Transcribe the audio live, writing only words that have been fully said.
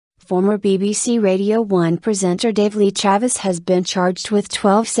former BBC Radio 1 presenter Dave Lee Travis has been charged with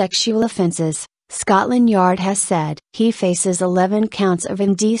 12 sexual offences, Scotland Yard has said. He faces 11 counts of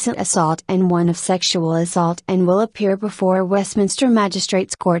indecent assault and 1 of sexual assault and will appear before Westminster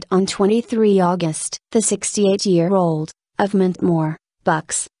Magistrates Court on 23 August. The 68-year-old, of Mentmore,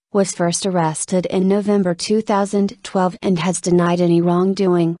 Bucks, was first arrested in November 2012 and has denied any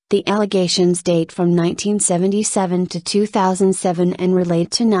wrongdoing. The allegations date from 1977 to 2007 and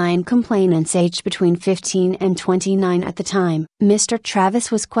relate to 9 complainants aged between 15 and 29 at the time. Mr. Travis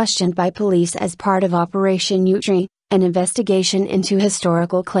was questioned by police as part of Operation Yewtree, an investigation into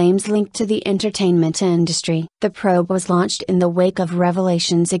historical claims linked to the entertainment industry. The probe was launched in the wake of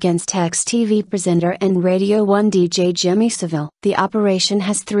revelations against ex-TV presenter and Radio 1 DJ Jimmy Savile. The operation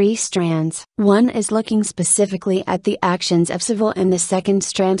has 3 strands. One is looking specifically at the actions of Savile and the second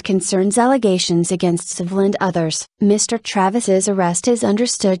strand concerns allegations against Savile and others. Mr. Travis's arrest is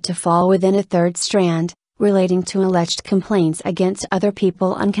understood to fall within a third strand, relating to alleged complaints against other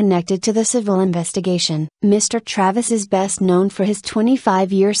people unconnected to the Savile investigation. Mr. Travis is best known for his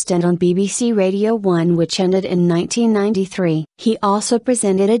 25-year stint on BBC Radio 1, which ended in 1993. He also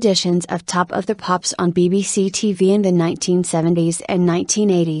presented editions of Top of the Pops on BBC TV in the 1970s and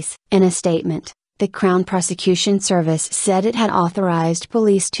 1980s. In a statement, the Crown Prosecution Service said it had authorized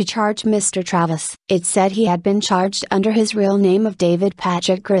police to charge Mr. Travis. It said he had been charged under his real name of David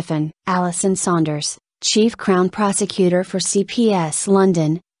Patrick Griffin. Alison Saunders, Chief Crown Prosecutor for CPS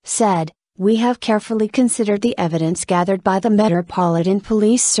London, said, "We have carefully considered the evidence gathered by the Metropolitan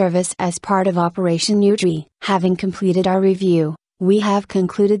Police Service as part of Operation Yewtree. Having completed our review, we have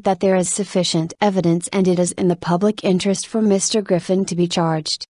concluded that there is sufficient evidence and it is in the public interest for Mr. Griffin to be charged."